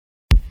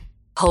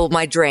Hold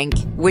My Drink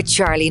with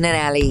Charlene and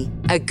Ellie,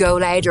 a Go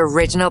Loud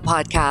original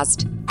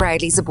podcast.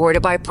 Proudly supported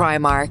by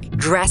Primark.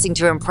 Dressing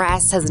to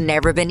impress has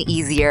never been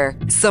easier.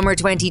 Summer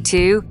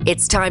 22,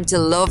 it's time to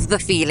love the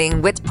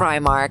feeling with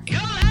Primark. Go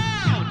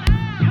loud!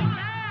 Go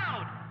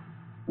loud!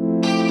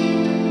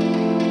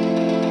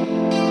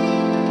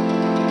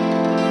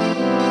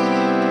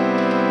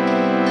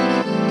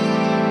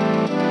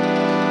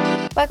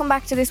 Welcome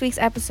back to this week's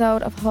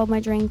episode of Hold My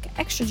Drink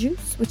Extra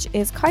Juice, which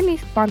is kindly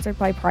sponsored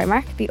by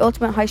Primark, the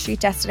ultimate high street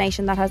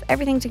destination that has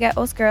everything to get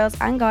us girls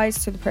and guys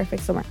through the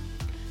perfect summer.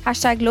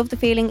 Hashtag Love the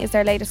Feeling is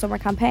their latest summer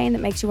campaign that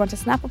makes you want to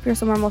snap up your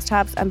summer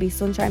must-haves and be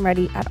sunshine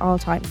ready at all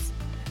times.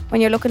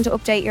 When you're looking to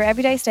update your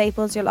everyday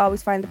staples, you'll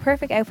always find the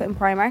perfect outfit in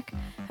Primark.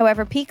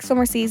 However, peak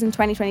summer season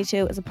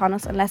 2022 is upon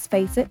us, and let's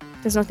face it,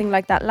 there's nothing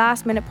like that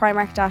last-minute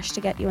Primark dash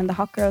to get you in the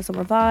hot girl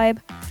summer vibe.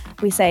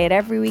 We say it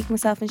every week,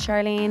 myself and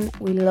Charlene,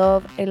 we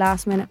love a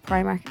last-minute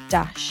Primark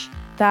dash.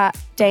 That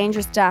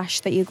dangerous dash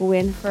that you go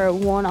in for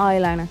one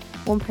eyeliner,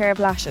 one pair of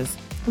lashes,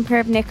 one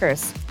pair of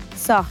knickers,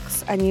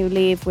 socks, and you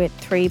leave with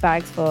 3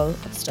 bags full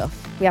of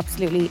stuff. We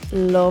absolutely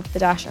love the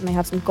dash, and they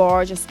have some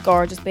gorgeous,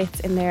 gorgeous bits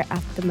in there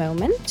at the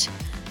moment.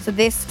 So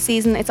this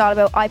season, it's all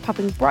about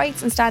eye-popping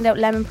brights and standout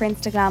lemon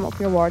prints to glam up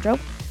your wardrobe.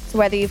 So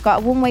whether you've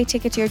got a one-way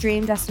ticket to your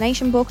dream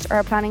destination booked or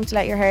are planning to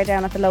let your hair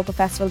down at the local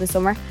festival this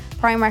summer,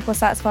 Primark will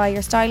satisfy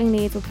your styling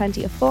needs with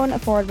plenty of fun,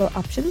 affordable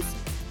options.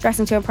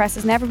 Dressing to impress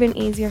has never been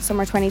easier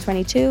summer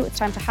 2022. It's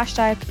time to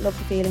hashtag love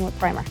the feeling with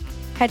Primark.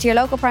 Head to your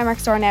local Primark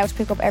store now to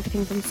pick up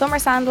everything from summer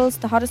sandals,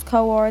 the hottest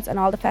co-ords and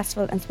all the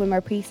festival and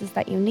swimwear pieces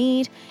that you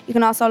need. You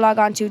can also log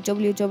on to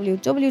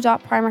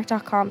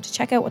www.primark.com to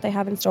check out what they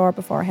have in store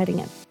before heading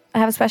in. I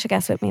have a special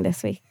guest with me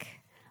this week.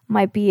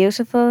 My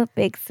beautiful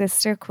big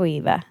sister,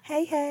 Caoimhe.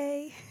 Hey,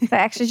 hey. So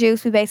Extra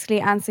Juice, we basically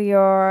answer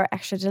your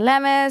extra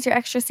dilemmas, your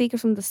extra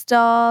secrets from the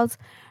stalls.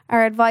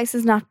 Our advice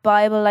is not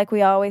Bible, like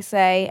we always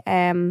say,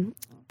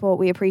 but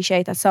we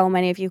appreciate that so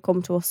many of you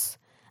come to us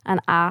and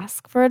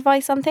ask for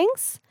advice on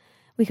things.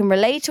 We can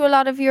relate to a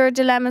lot of your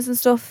dilemmas and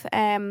stuff.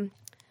 So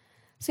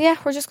yeah,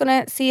 we're just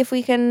going to see if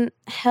we can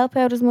help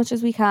out as much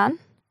as we can.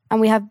 And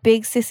we have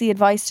big sissy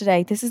advice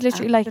today. This is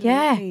literally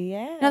yeah.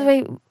 You know the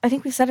way, I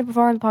think we've said it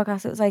before on the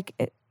podcast, it was like,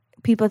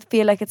 people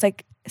feel like it's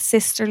like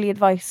sisterly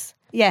advice.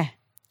 Yeah.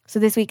 So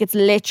this week it's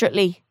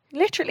literally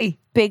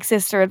big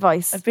sister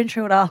advice. I've been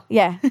through it all.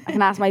 Yeah, I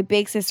can ask my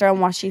big sister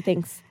on what she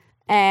thinks.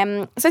 So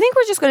I think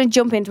we're just going to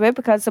jump into it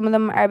because some of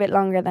them are a bit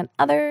longer than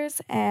others.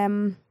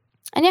 And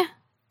yeah,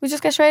 we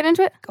just get straight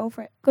into it. Go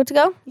for it. Good to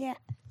go? Yeah.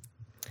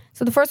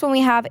 So the first one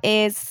we have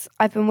is,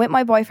 I've been with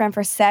my boyfriend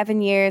for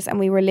 7 years and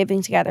we were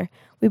living together.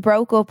 We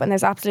broke up and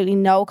there's absolutely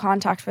no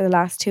contact for the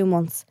last 2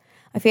 months.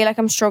 I feel like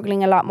I'm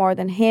struggling a lot more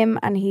than him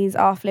and he's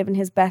off living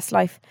his best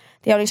life.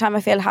 The only time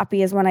I feel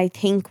happy is when I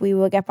think we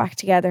will get back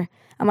together.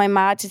 Am I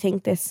mad to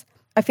think this?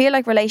 I feel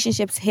like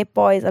relationships hit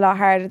boys a lot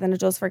harder than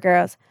it does for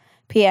girls.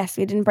 P.S.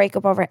 We didn't break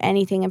up over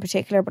anything in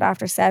particular, but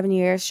after 7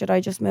 years, should I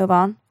just move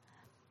on?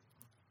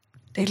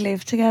 They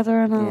live together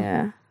and all.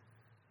 Yeah.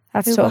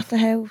 That's Who tough. got the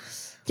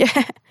house?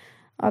 Yeah.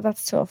 Oh,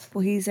 that's tough. But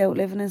he's out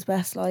living his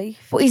best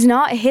life. But he's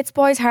not. It hits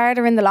boys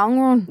harder in the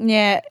long run.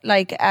 Yeah,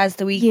 like as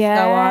the weeks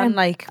Yeah, go on,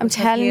 like I'm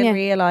telling he'll you.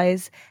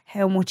 realise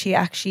how much he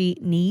actually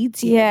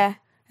needs you. Yeah.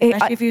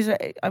 Especially if he's,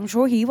 I'm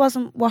sure he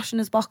wasn't washing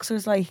his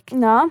boxers like,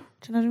 No.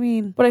 do you know what I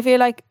mean? But I feel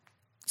like,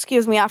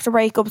 excuse me, after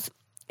breakups,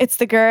 it's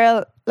the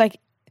girl, like,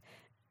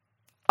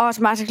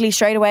 automatically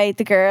straight away,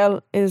 the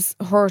girl is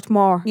hurt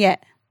more Yeah,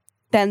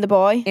 than the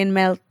boy. in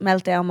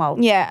meltdown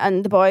mode. Yeah,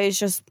 and the boy is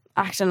just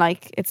acting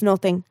like it's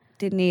nothing.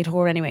 Didn't need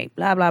her anyway,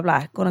 blah, blah,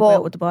 blah. Gonna Well, go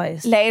out with the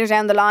boys. Later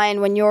down the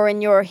line, when you're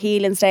in your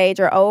healing stage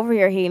or over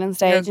your healing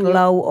stage, Your and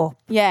glow up.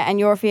 yeah,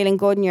 and you're feeling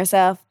good in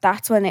yourself,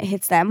 that's when it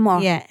hits them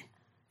more. Yeah,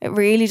 It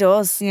really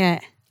does. yeah.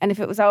 And if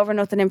it was over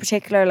nothing in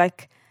particular,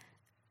 like,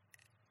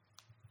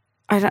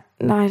 I don't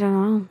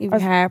know. You'd be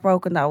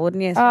heartbroken that,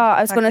 wouldn't you? Oh,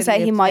 I was going to Fact that say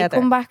you he live might together.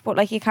 come back, but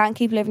like you can't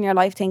keep living your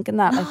life thinking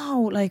that. Like,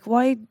 No, like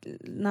why?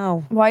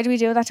 No. why do we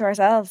do that to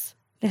ourselves?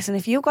 Listen,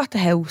 if you got the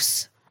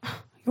house,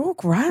 you're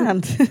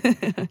grand.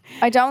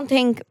 I don't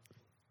think,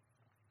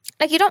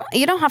 like, you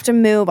don't have to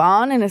move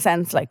on in a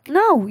sense. Like,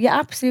 No, you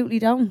absolutely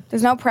don't.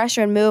 there's no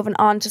pressure in moving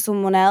on to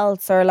someone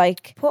else or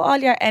like, Put all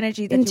your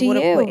energy that Into you would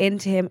have put you.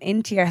 into him,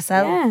 into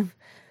yourself. yeah,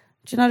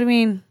 Do you know what I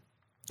mean?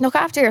 look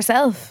after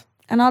yourself.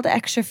 And all the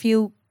extra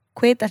few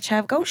quid that you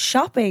have, go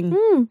shopping.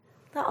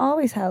 That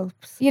always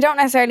helps. You don't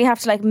necessarily have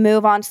to like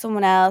move on to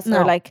someone else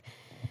No. or like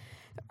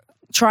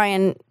try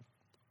and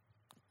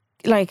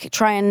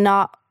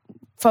not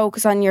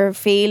focus on your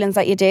feelings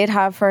that you did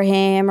have for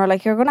him, or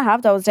like you're gonna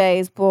have those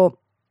days, but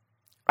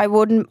I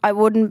wouldn't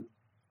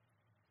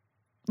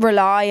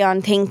rely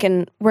on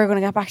thinking we're gonna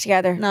get back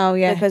together. No,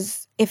 yeah.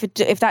 Because if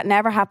that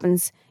never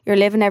happens, you're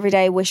living every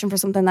day wishing for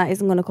something that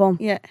isn't gonna come.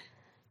 Yeah.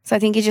 So I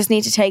think you just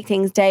need to take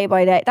things day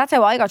by day. That's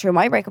how I got through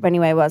my breakup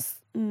anyway, was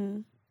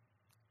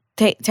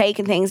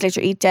taking things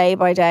literally day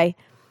by day.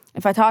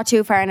 If I thought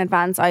too far in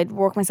advance, I'd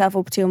work myself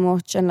up too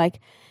much. And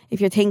like,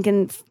 if you're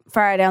thinking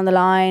far down the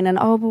line and,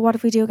 oh, but what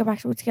if we do get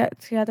back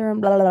together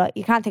and blah, blah, blah.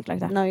 You can't think like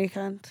that. No, you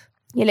can't.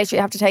 You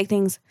literally have to take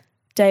things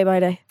day by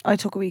day. I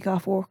took a week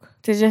off work.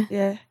 Did you?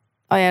 Yeah.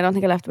 Oh yeah, I don't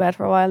think I left bed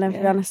for a while now, to be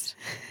Yeah. honest.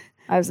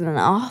 I was in an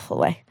awful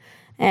way.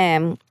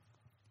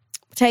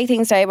 Take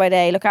things day by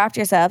day. Look after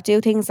yourself.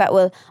 Do things that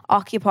will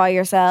occupy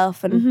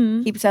yourself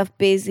and keep yourself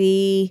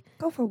busy.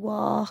 Go for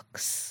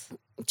walks.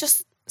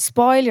 Just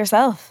spoil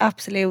yourself.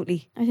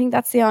 Absolutely. I think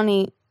that's the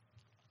only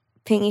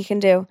thing you can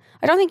do.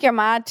 I don't think you're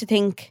mad to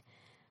think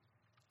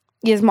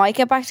you might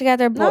get back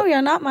together, but No,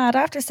 you're not mad.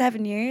 After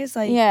 7 years,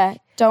 like yeah,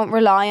 don't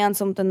rely on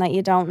something that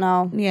you don't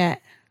know. yeah,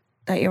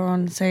 that you're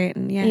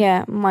uncertain. Yeah.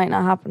 Yeah, might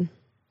not happen.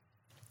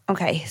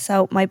 Okay,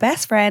 so my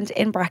best friend,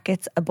 in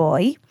brackets, a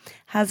boy,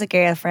 has a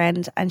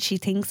girlfriend and she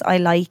thinks I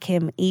like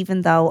him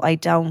even though I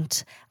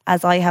don't,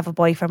 as I have a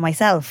boyfriend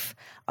myself.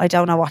 I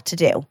don't know what to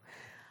do.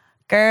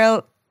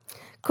 Girl,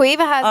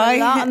 Quiva has I a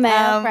lot of male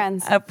am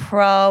friends. a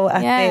pro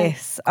at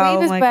this. Oh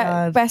Quiva's my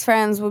God. best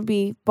friends would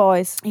be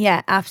boys.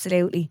 Yeah,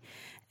 absolutely.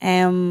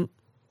 And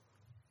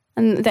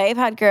they've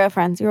had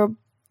girlfriends. Your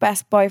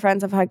best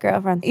boyfriends have had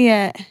girlfriends.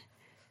 Yeah.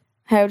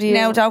 How do you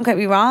Now, don't get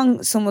me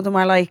wrong. Some of them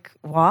are like,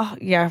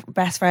 what? You're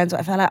best friends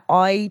with a fella?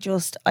 I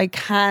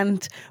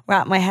can't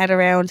wrap my head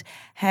around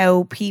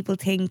how people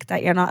think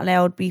that you're not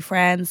allowed to be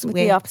friends with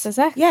the opposite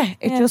sex? Yeah,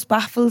 it just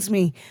baffles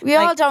me. We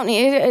all don't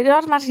need it.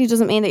 Automatically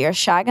doesn't mean that you're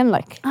shagging,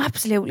 like.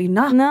 Absolutely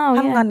not. No, I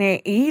haven't yeah. gone near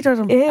either of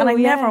them. Ew, and I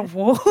yeah. never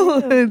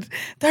would.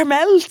 They're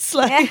melts.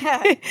 Like.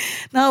 Yeah.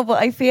 No,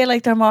 but I feel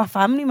like they're more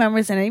family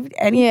members than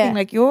anything. Yeah.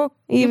 Like Even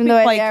you've though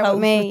been quite they are with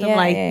close me. with them. Yeah,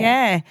 like,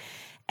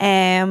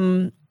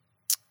 yeah.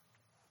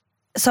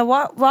 So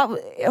what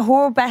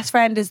her best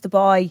friend is the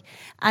boy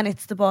and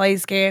it's the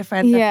boy's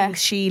girlfriend that Yeah. thinks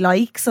she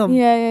likes him.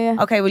 Yeah.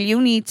 Okay, well you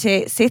need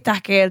to sit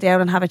that girl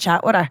down and have a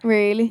chat with her.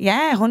 Really?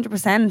 Yeah,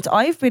 100%.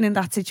 I've been in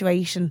that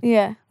situation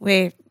Yeah.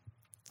 with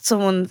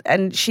someone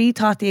and she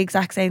thought the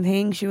exact same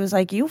thing. She was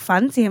like, you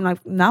fancy him?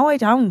 Like, no, I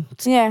don't.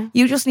 Yeah.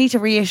 You just need to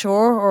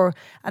reassure her.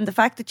 And the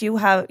fact that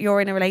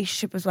you're in a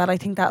relationship as well, I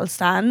think that'll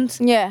stand.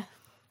 Yeah.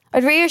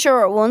 I'd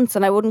reassure her once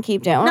and I wouldn't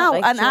keep doing No,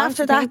 it. Like, and do you want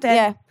after to that think- then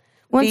yeah.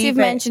 Once leave you've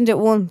it. mentioned it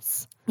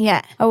once,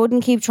 Yeah. I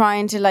wouldn't keep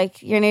trying to,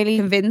 like, you're nearly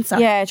Convince her.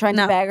 Yeah, trying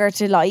No. to beg her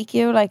to like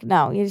you. Like,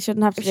 no, you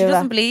shouldn't have to If do she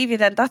doesn't that. believe you,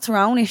 then that's her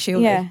own issue.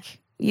 Yeah. Like,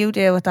 you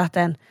deal with that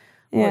then.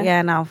 Yeah. But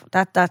yeah, no,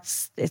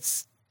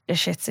 it's a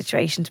shit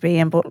situation to be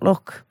in. But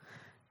look,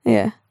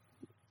 Yeah.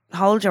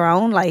 hold your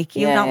own. Like,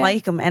 you Yeah, don't yeah.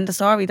 like him. End of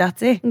story.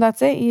 That's it. And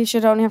that's it. You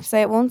should only have to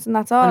say it once and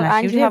that's all. Unless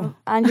And you you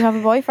do. have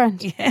a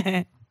boyfriend.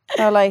 Yeah.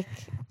 So, like,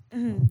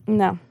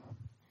 no.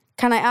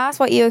 Can I ask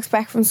what you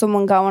expect from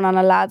someone going on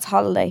a lad's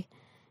holiday?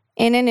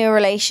 In a new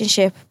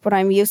relationship, but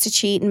I'm used to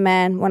cheating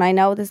men when I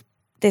know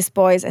this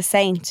boy's a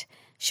saint.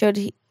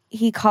 Should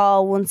he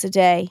call once a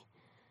day?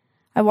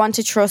 I want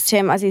to trust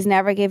him as he's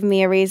never given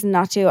me a reason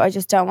not to. I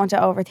just don't want to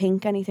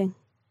overthink anything.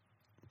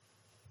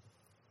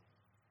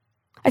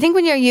 I think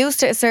when you're used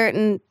to a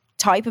certain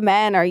type of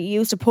man or you're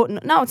used to putting...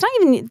 No, it's not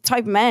even the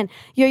type of man.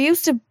 You're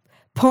used to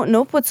putting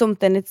up with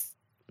something.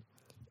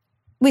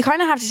 We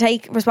kind of have to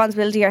take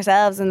responsibility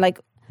ourselves and like...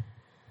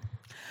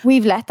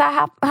 We've let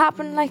that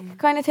happen, like,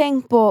 kind of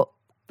thing, but...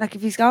 Like,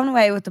 if he's going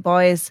away with the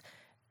boys,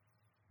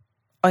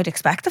 I'd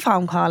expect a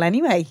phone call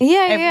anyway.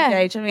 Yeah, every yeah.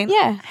 day. Do you know what I mean?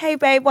 Yeah. Hey,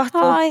 babe, what's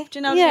Hi. up? Do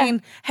you know what Yeah. I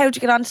mean? How'd you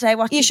get on today?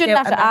 What You did shouldn't do?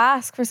 have to And that-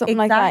 ask for something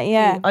like that,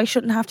 yeah. Exactly. I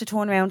shouldn't have to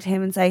turn around to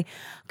him and say,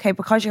 okay,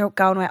 because you're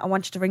going away, I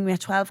want you to ring me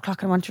at 12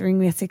 o'clock and I want you to ring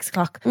me at 6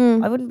 o'clock.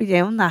 I wouldn't be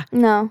doing that.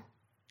 No.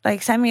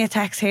 Like, send me a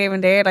text here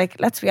and there. Like,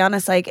 let's be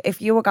honest, like,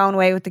 if you were going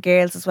away with the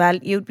girls as well,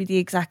 you'd be the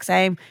exact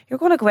same. You're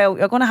going to go out,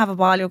 you're going to have a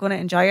ball, you're going to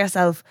enjoy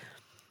yourself.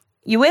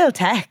 You will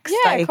text,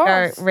 Yeah, of like, or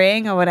course.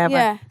 ring or whatever.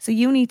 Yeah. So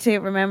you need to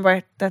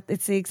remember that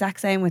it's the exact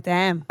same with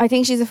them. I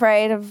think she's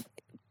afraid of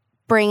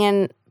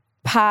bringing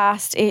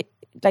past it,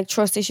 like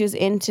trust issues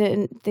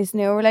into this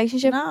new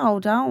relationship. No,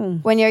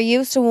 don't. When you're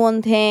used to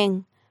one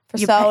thing for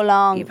You so pa-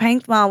 long. You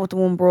paint them all with the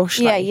one brush.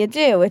 Yeah, like. you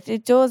do.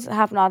 It does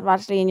happen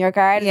automatically, and your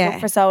guard is Yeah. up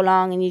for so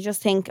long, and you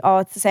just think, oh,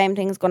 it's the same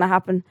thing's going to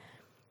happen.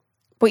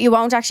 But you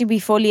won't actually be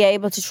fully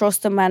able to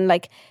trust them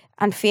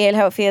and feel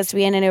how it feels to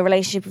be in a new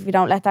relationship if you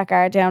don't let that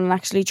guard down and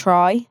actually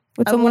try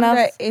with I someone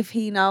wonder else. if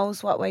he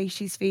knows what way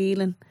she's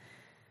feeling.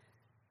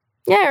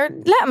 Yeah, or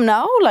let him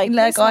know. Like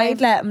listen,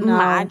 I'd let him know.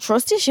 Mad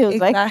trust issues.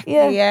 Exactly,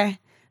 Like, yeah.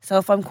 So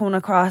if I'm coming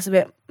across a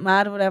bit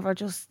mad or whatever,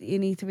 just you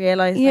need to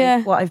realise Yeah.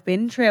 like, what I've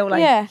been through.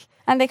 Like, yeah,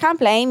 and they can't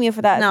blame you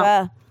for that No. as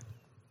well.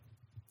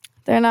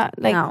 They're not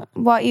like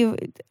No.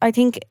 I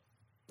think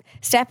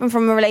stepping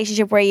from a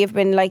relationship where you've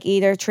been like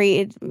either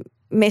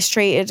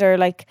mistreated or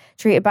like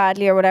treated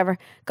badly or whatever,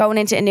 going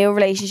into a new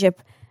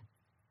relationship,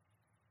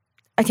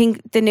 I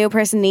think the new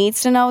person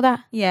needs to know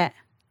that yeah,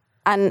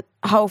 and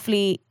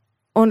hopefully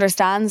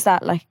understands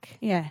that, like,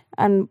 yeah.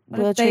 and But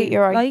will if they treat you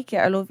right. like it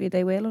or love you,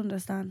 they will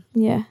understand.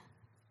 Yeah.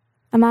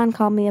 A man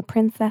called me a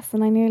princess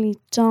and I nearly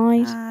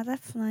died. Ah,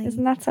 that's nice.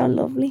 Isn't that so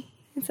lovely?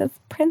 It says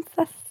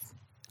princess.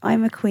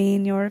 I'm a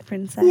queen, you're a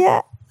princess.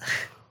 Yeah.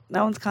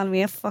 No one's calling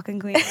me a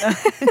fucking queen.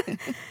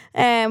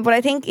 though. But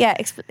I think, yeah,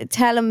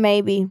 tell him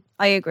maybe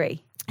I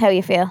agree. how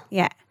you feel.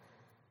 Yeah.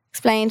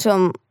 Explain to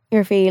him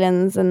your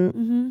feelings, and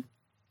Mm-hmm.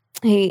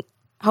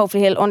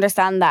 hopefully he'll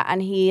understand that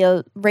and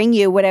he'll ring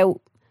you without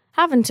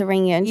having to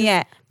ring you and just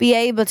Yeah. be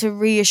able to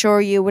reassure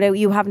you without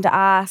you having to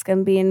ask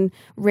and being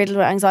riddled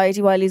with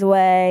anxiety while he's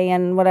away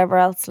and whatever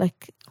else.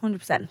 Like,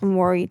 100%. I'm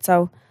worried.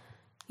 So,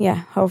 yeah,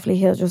 hopefully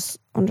he'll just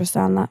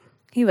understand that.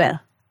 He will.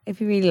 If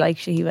he really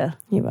likes you, he will.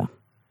 He will.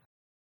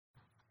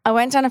 I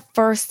went on a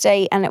first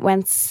date and it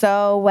went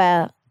so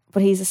well,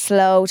 but he's a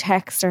slow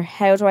texter.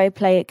 How do I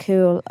play it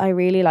cool? I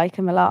really like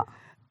him a lot.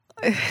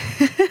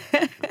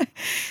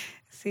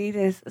 See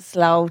this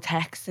slow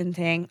texting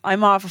thing.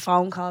 I'm more of a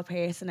phone call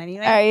person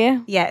anyway. Are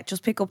you? Yeah,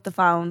 just pick up the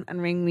phone and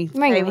ring me.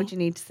 Ring say me. what you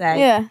need to say.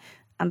 Yeah.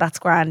 And that's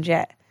grand,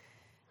 yeah.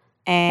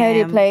 How do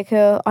you play it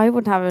cool? I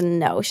wouldn't have a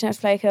notion how to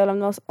play it cool. I'm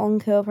the most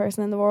uncool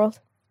person in the world.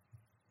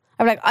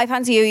 I'm like, I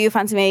fancy you, you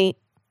fancy me.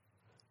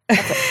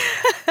 That's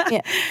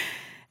it.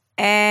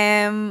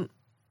 Yeah.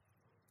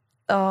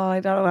 Oh, I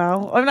don't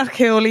know. I'm not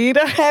cool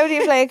either. How do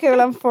you play it cool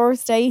on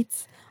first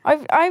dates?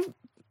 I've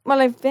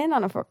been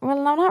on a first. Well,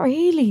 no, not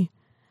really.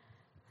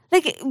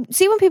 Like,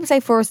 see when people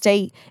say first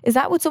date, is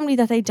that with somebody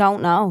that they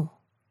don't know?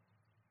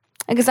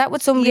 Like, is that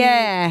with somebody?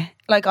 Yeah,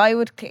 like I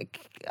would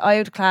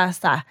class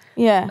that.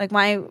 Yeah. Like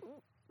my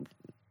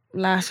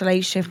last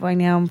relationship by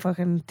now, I'm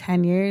fucking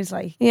 10 years.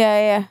 Like,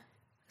 Yeah.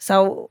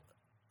 so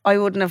I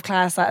wouldn't have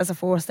classed that as a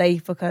first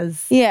date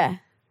because Yeah.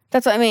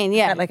 That's what I mean.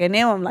 Yeah. like I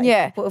knew him. Like,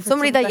 Yeah. but if it's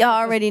Somebody that you was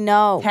already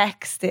know.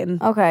 texting.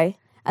 Okay.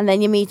 And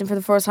then you meet them for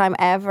the first time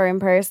ever in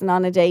person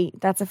on a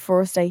date. That's a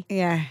first date.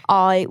 Yeah,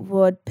 I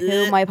would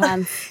poo my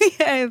pants.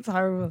 yeah, it's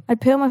horrible. I'd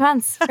poo my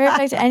pants. Fair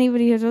play to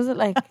anybody who does it.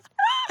 Like,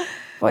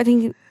 but I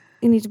think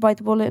you need to bite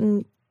the bullet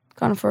and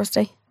go on a first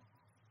date.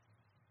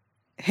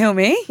 Who,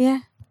 me?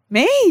 Yeah.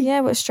 Me? Yeah,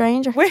 with a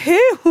stranger. With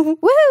who?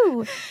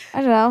 Woo! I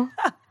don't know.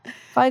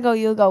 If I go,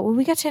 you'll go. Will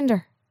we get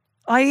Tinder?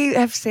 I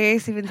have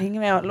seriously been thinking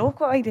about.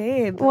 Look what I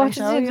did. What I'll did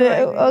show you do? what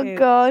I Oh did.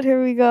 God,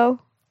 here we go.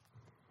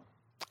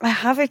 I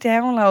have it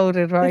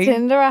downloaded, The right?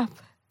 Tinder app.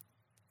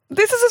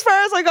 This is as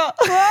far as I got.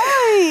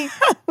 Why?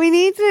 We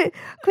need to.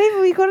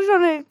 Cleveland, we could have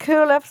done a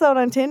cool episode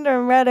on Tinder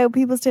and read out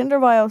people's Tinder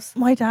bios.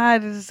 My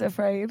dad is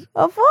afraid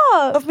Of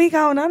what? of me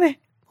going on it.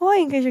 Why?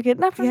 In case you're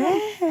kidnapped? or Yeah.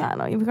 something? I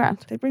know you'd be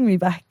grand. They bring me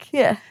back.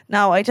 Yeah.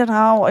 No, I don't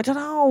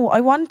know.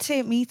 I want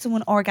to meet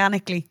someone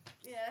organically.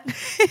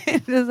 Yeah.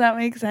 Does that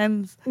make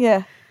sense?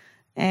 Yeah.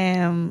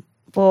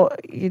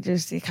 But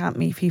you can't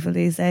meet people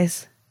these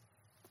days.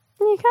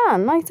 You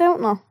can. I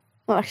don't know.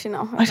 Well, actually,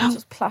 no. I'm don't-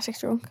 just plastic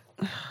drunk.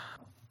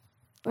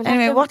 We'll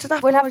Anyway, have to- what did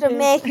that We'll have to do?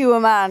 make you a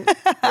man.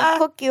 We'll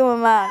cook you a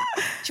man.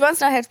 She wants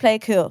to know how to play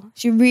it cool.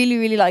 She really,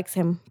 really likes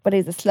him, but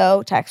he's a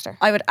slow texter.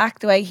 I would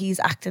act the way he's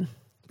acting.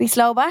 Be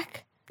slow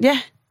back. Yeah.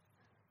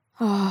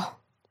 Oh,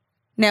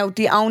 Now,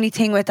 the only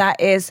thing with that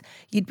is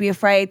you'd be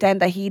afraid then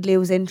that he'd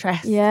lose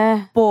interest.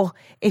 yeah. But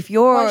if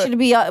you're...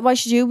 Why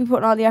should you be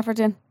putting all the effort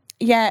in?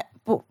 Yeah,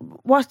 but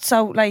what?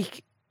 So,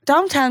 like,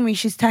 don't tell me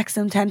she's texting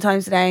him 10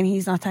 times a day and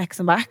he's not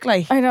texting back.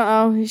 Like, I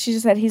don't know. She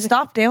just said he's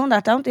stop doing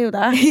that. Don't do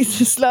that. he's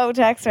a slow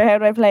texter. How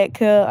do I play it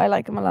cool? I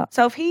like him a lot.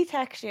 So if he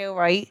texts you,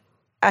 right,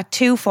 at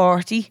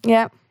 2:40,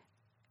 Yeah.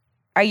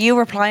 are you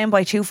replying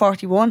by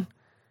 2:41?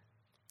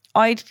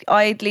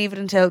 I'd leave it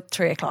until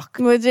 3 o'clock.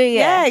 Would you?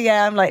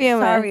 Yeah. I'm like, Yeah,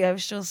 man. sorry, I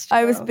was just...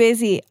 I was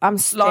busy. I'm Lying on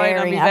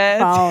staring my at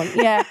the bed.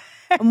 phone. Yeah.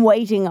 I'm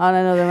waiting on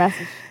another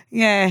message.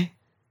 Yeah.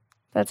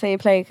 That's how you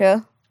play it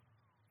cool.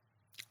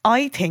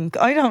 I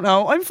don't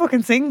know. I'm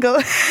fucking single.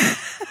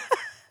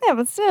 Yeah,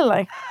 but still,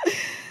 like.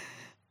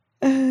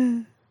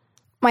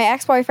 My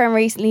ex-boyfriend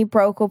recently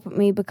broke up with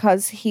me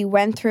because he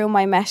went through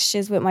my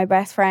messages with my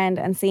best friend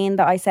and seen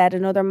that I said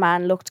another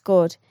man looked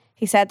good.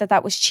 He said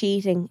that was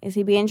cheating. Is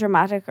he being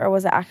dramatic or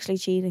was it actually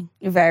cheating?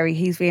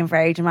 He's being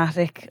very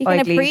dramatic. You can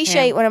I'd leave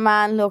appreciate him. when a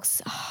man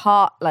looks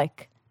hot,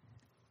 like.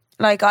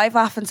 Like, I've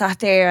often sat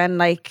there and,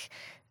 like,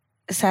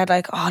 said,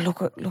 like, oh,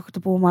 look at the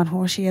bum on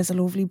her. She has a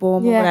lovely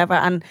bum or Yeah. whatever.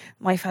 And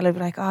my fella would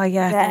be like, oh,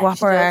 yeah, Yeah, the whopper.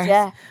 she does, arse.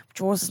 yeah. But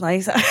yours is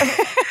nice.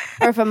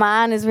 Or if a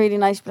man is really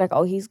nice, you'd be like,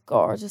 oh, he's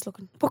gorgeous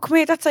looking. But come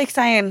here, that's like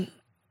saying,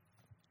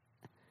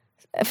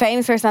 A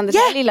famous person on the Yeah,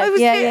 telly, like, I was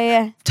yeah, there.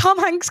 yeah. Tom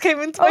Hanks came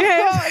into Oh, my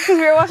head. God, because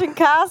we were watching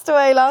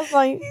Castaway last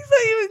night. He's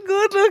not even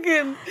good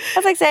looking.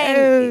 That's like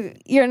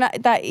saying you're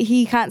not that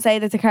he can't say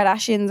that the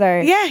Kardashians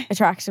are Yeah.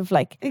 attractive.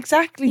 Like, you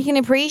Exactly. can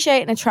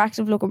appreciate an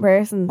attractive looking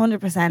person.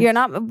 100%. You're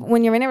not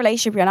when you're in a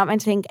relationship. You're not meant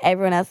to think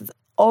everyone else is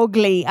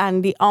ugly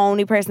and the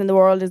only person in the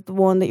world is the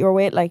one that you're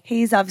with. Like,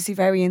 He's obviously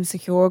very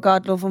insecure.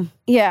 God love him.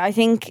 yeah, I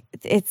think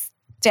it's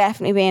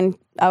definitely being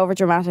over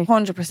dramatic.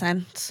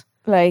 100%.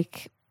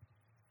 Like,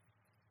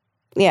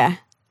 yeah.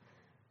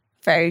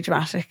 Very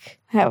dramatic.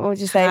 How would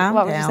you say? Calm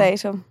What would you down. say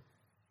to him?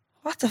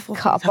 What the fuck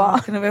Cop are on. you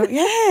talking about?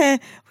 Yeah.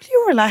 Will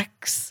you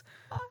relax?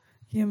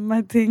 You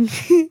mad thing.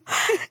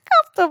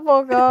 Cop the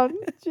fuck on.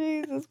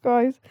 Jesus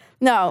Christ.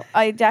 No,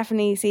 I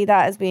definitely see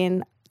that as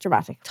being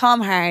dramatic.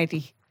 Tom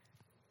Hardy.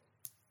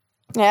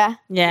 Yeah.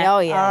 Yeah. Oh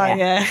yeah. Oh,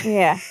 yeah. yeah.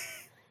 Yeah.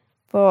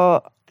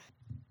 But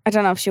I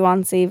don't know if she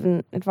wants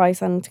even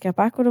advice on to get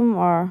back with him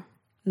or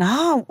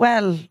No,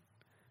 well,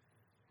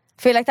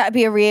 I feel like that'd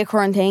be a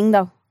reoccurring thing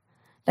though.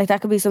 Like that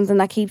could be something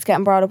that keeps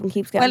getting brought up and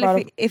keeps getting Well,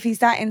 brought up. if he's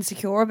that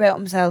insecure about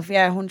himself,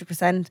 yeah,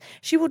 100%.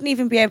 She wouldn't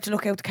even be able to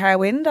look out the car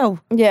window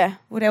Yeah.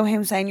 without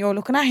him saying, you're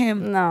looking at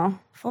him. No.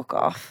 Fuck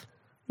off.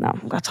 No.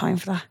 I've got time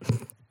for that.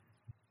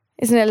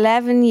 Is an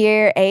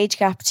 11-year age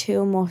gap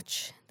too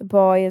much? The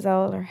boy is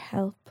older.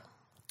 Help.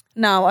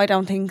 No, I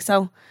don't think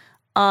so.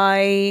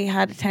 I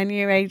had a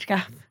 10-year age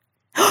gap.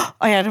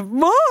 I had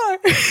more.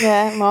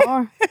 Yeah,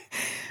 more.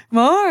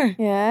 More.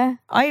 Yeah.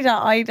 I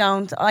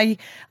don't. I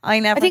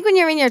never. I think when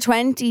you're in your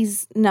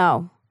 20s,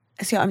 no.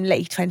 See, I'm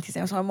late 20s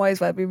now, so I might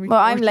as well be. Well,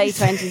 I'm late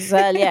 20s as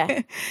well,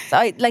 yeah. So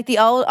I like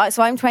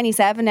so I'm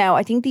 27 now.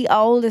 I think the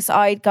oldest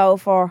I'd go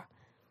for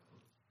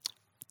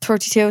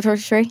 32,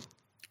 33.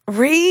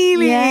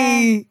 Really?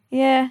 Yeah.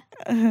 Yeah.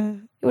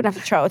 You wouldn't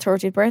have to throw a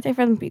 30th birthday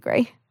for them, it'd be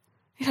great.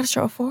 You'd have to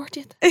throw a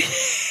 40th.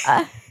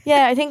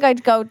 Yeah, I think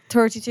I'd go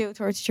 32,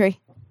 33.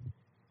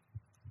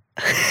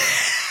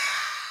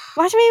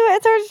 Imagine me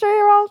with a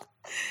 33-year-old.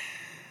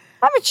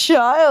 I'm a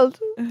child.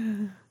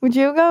 Would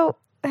you go?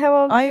 How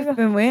old? I've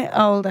been with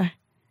older.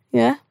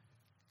 Yeah.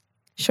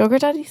 Sugar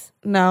daddies?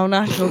 No,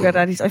 not sugar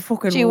daddies. I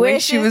fucking She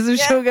wish she wishes, was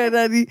a yeah. sugar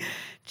daddy.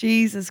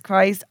 Jesus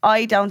Christ.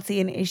 I don't see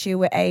an issue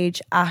with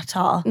age at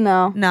all.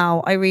 No.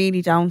 No, I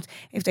really don't.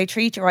 If they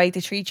treat you right,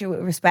 they treat you with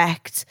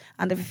respect.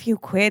 And if a few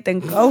quid, then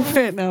go for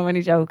it. No, I'm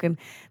only joking.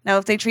 Now,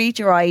 if they treat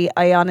you right,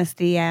 I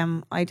honestly,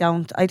 I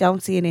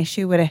don't see an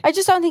issue with it. I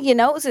just don't think you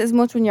notice it as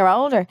much when you're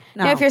older.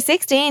 No. Now, if you're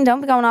 16,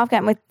 don't be going off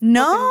getting with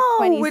No,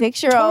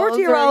 26-year-olds.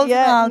 30-year-olds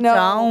and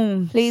all,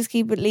 don't. Please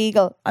keep it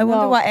legal. I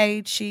wonder No. what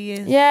age she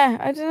is. Yeah,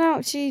 I don't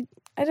know.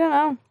 I don't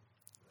know.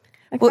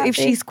 I But can't if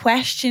see. she's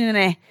questioning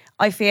it,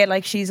 I feel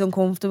like she's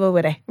uncomfortable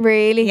with it.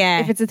 Really? Yeah.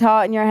 If it's a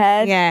thought in your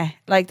head. Yeah,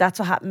 like that's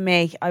what happened to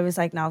me. I was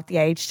like, no, the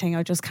age thing,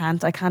 I just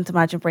can't. I can't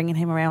imagine bringing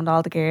him around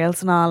all the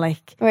girls and all.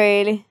 Like,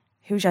 Really?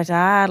 who's your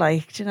dad?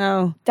 Like, do you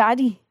know,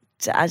 Daddy.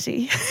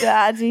 daddy.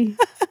 Daddy.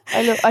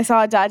 I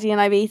saw a daddy in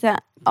Ibiza.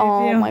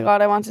 Oh you? my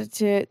God, I wanted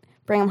to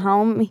bring him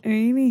home with me.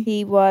 Really?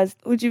 He was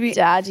Would you be?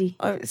 daddy.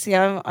 See,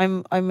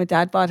 I'm a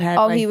dad bod head.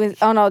 Oh, like, he was.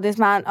 Oh no, this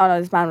man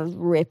was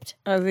ripped.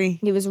 Was he?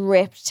 He was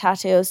ripped,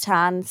 tattoos,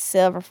 tan,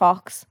 silver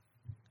fox.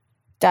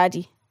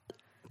 Daddy.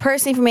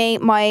 Personally, for me,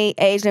 my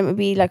age limit would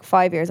be like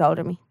 5 years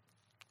older than me.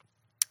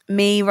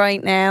 Me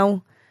right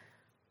now,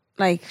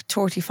 like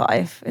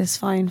 35 is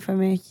fine for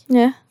me.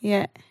 Yeah.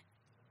 Yeah.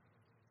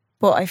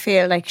 But I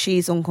feel like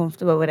she's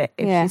uncomfortable with it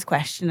if Yeah. she's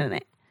questioning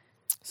it.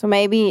 So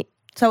maybe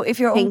So if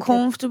you're Think it-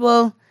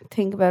 uncomfortable,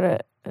 think about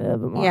it a little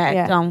bit more.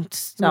 yeah,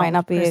 don't Might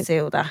not be a-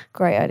 pursue that.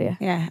 Great idea.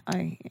 Yeah,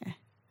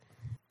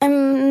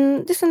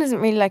 This one isn't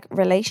really like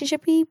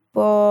relationship-y,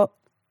 but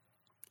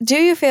do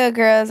you feel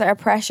girls are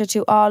pressured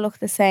to all look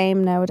the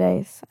same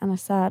nowadays? And a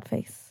sad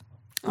face.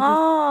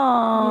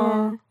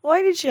 Oh,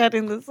 why did she add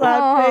in the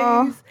sad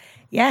Aw. face?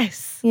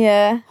 Yes,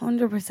 Yeah.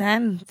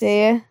 100%. Do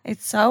you?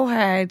 It's so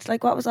hard.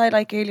 Like, what was I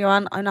like earlier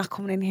on? I'm not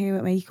coming in here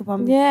with makeup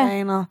on. Yeah.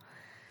 You know,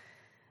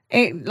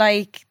 it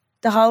like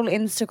the whole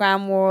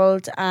Instagram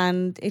world,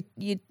 and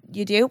you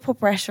do put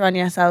pressure on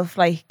yourself.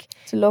 Like,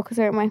 To look a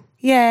certain way.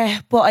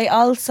 yeah, but I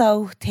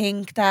also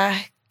think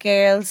that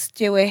girls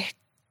do it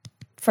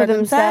for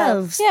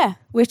themselves. Yeah.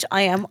 which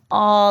I am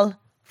all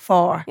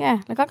for.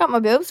 Yeah. Like I got my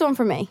boobs done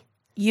for me.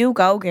 You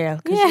go, girl,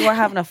 because Yeah. you are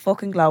having a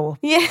fucking glow up.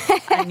 Yeah.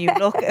 And you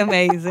look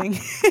amazing.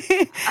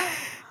 Do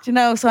you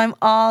know? So I'm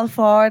all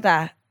for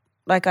that.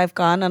 Like, I've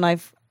gone and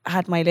I've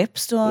had my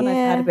lips done. I've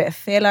had Yeah. a bit of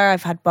filler.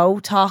 I've had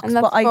Botox. And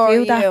that's But I for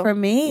do that you. for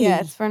me.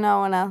 Yeah, it's for no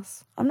one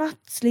else. I'm not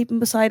sleeping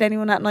beside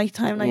anyone at night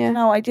time. Like, Yeah. you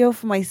know, I do it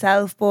for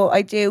myself. But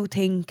I do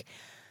think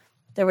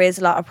there is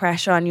a lot of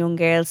pressure on young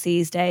girls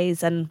these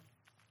days. And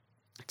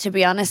to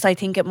be honest, I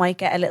think it might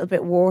get a little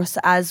bit worse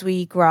as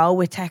we grow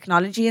with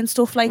technology and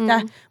stuff like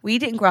that. We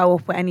didn't grow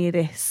up with any of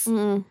this.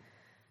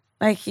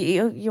 Like,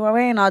 you were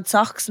wearing odd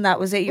socks and that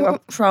was it. You were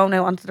thrown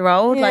out onto the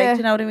road. Yeah. Like, do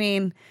you know what I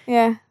mean?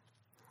 Yeah.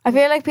 I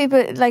feel like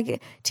people,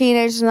 like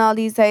teenagers and all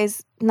these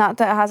days, not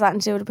that it has anything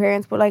to do with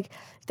appearance, but like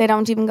they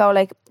don't even go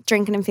like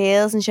drinking in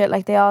fields and shit.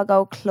 Like they all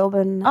go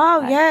clubbing. Oh,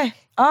 Like, yeah.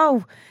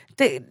 Oh,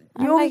 the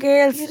I'm young like,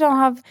 girls. You don't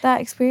have that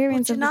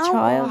experience But of you the know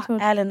childhood.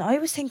 what, Ellen? I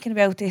was thinking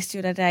about this the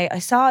other day. I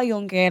saw a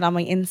young girl on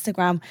my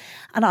Instagram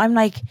and I'm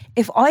like,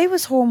 if I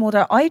was her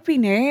mother, I'd be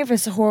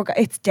nervous of her.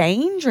 It's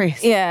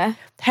dangerous. Yeah.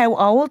 How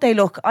old they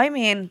look. I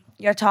mean,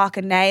 you're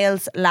talking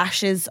nails,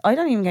 lashes. I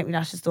don't even get my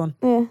lashes done.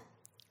 Yeah.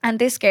 And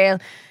this girl,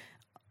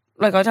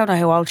 like, I don't know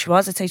how old she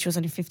was. I'd say she was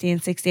only 15,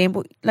 16.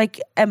 But like,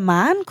 a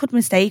man could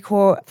mistake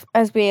her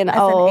As being as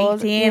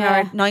old. an 18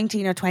 yeah. or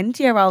 19 or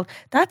 20-year-old.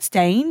 That's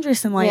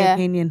dangerous in my Yeah.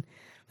 opinion.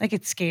 Like,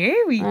 it's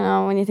scary. I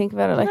know when you think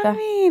about it like You know that.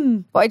 what I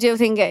mean? But I do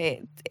think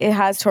it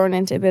has turned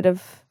into a bit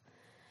of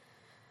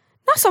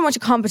not so much a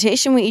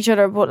competition with each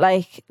other, but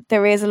like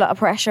there is a lot of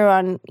pressure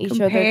on each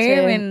other.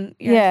 Comparing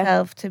Yeah.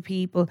 yourself to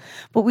people.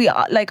 But we,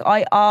 like,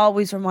 I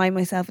always remind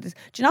myself of this.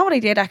 Do you know what I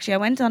did actually? I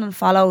went on and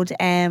followed,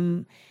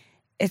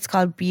 it's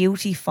called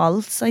Beauty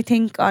False, I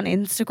think, on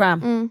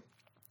Instagram.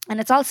 And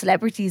it's all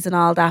celebrities and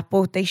all that,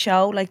 but they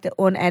show like the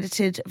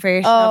unedited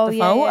version of the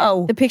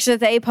photo. The picture that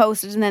they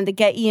posted and then the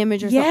Getty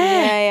image or something.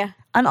 Yeah. Yeah, yeah.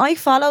 And I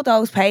follow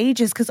those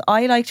pages because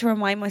I like to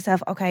remind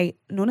myself, okay,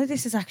 none of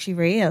this is actually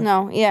real.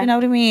 No, yeah. You know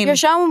what I mean? You're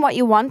showing what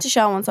you want to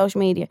show on social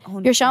media.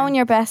 100%. You're showing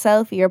your best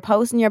selfie. You're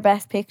posting your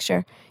best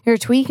picture. You're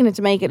tweaking it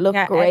to make it look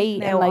great.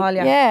 Now, And like, all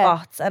your yeah,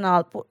 spots and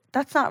all. But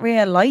that's not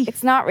real life.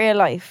 it's not real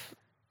life.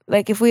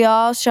 Like if we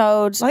all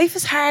showed, Life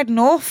is hard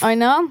enough. I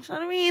know. You know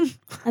what I mean?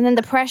 And then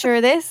the pressure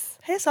of this.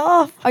 Piss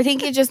off. I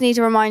think you just need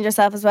to remind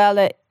yourself as well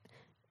that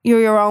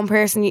you're your own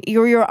person.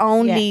 You're your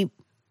only.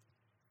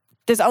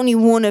 There's only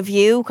one of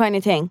you, kind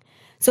of thing.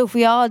 So if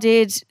we all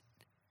did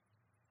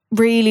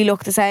really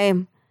look the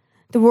same,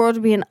 the world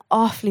would be an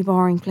awfully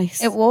boring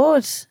place. It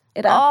would.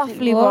 It awfully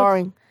absolutely would.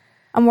 boring.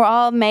 And we're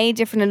all made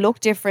different and look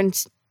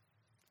different,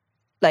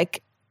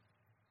 like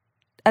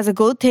as a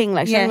good thing.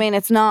 Like, you know what I mean?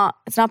 It's not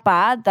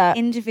bad that.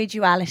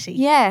 Individuality.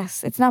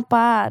 Yes, it's not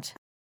bad.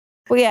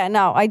 But yeah,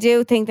 no, I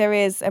do think there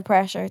is a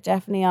pressure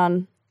definitely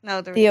on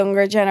No, there the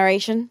younger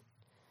generation.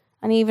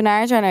 And even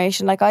our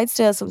generation, like I'd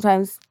still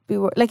sometimes be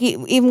like,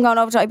 even going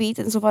over to Ibiza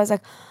and stuff,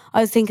 I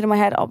was thinking in my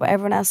head, oh, but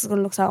everyone else is going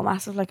to look so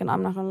massive, like, and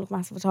I'm not going to look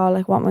massive at all.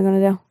 Like, what am I going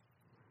to do?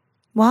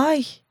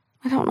 Why?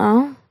 I don't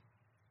know.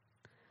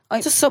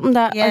 It's just something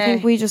that I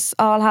think we just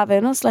all have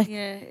in us. Like,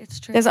 Yeah, it's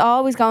true. there's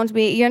always going to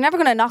be, you're never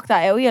going to knock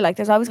that out of you. Like,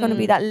 there's always going to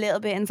be that little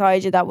bit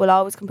inside you that will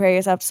always compare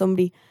yourself to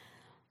somebody.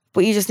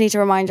 But you just need to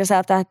remind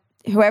yourself that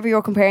whoever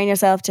you're comparing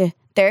yourself to,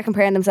 they're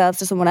comparing themselves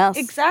to someone else.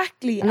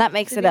 Exactly. And that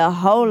makes it a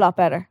whole lot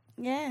better.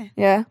 Yeah.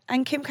 Yeah.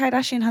 And Kim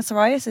Kardashian has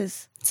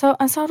psoriasis. So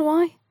do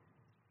I.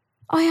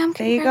 I am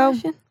There Kim you go.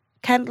 Kardashian.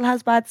 Kendall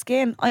has bad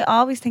skin. I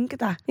always think of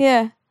that.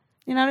 Yeah.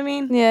 You know what I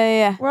mean?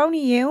 Yeah. We're only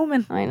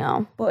human. I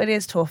know. But it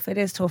is tough. It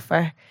is tough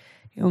for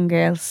young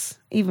girls.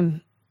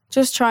 Even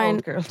Just try old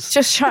and girls.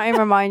 just try and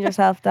remind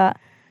yourself that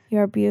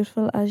you're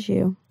beautiful as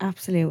you,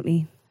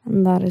 Absolutely.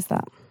 and that is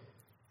that.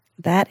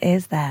 That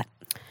is that.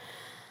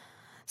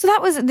 So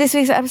that was this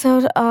week's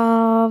episode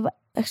of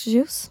Extra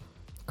Juice.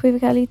 Quiva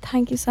Kelly,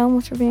 thank you so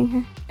much for being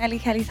here. Ellie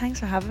Kelly, thanks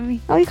for having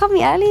me. Oh, you called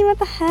me Ellie. What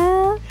the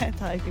hell? I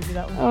thought I'd give you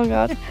that one. Oh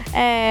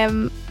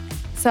god.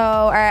 So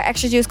our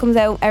Extra Juice comes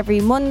out every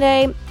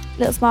Monday,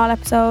 little small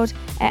episode,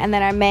 and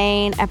then our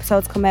main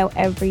episodes come out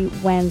every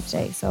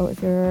Wednesday. So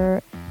if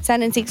you're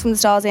sending Seeks from the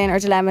Stalls in or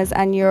Dilemmas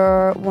and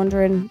you're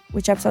wondering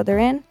which episode they're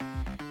in,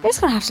 you're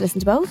just gonna have to listen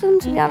to both of them,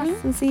 to be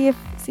honest, and see if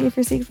your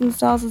Seeks from the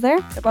Stalls is there.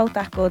 They're both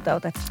that good though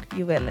that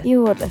you will.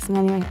 You would listen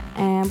anyway.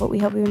 But we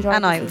hope you enjoyed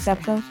And I this was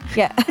week's episode.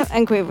 Yeah,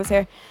 and Quiva was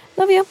here.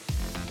 Love you.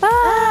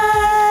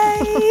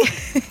 Bye.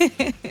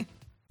 Bye.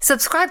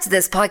 Subscribe to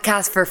this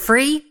podcast for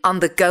free on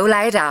the Go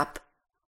Loud app.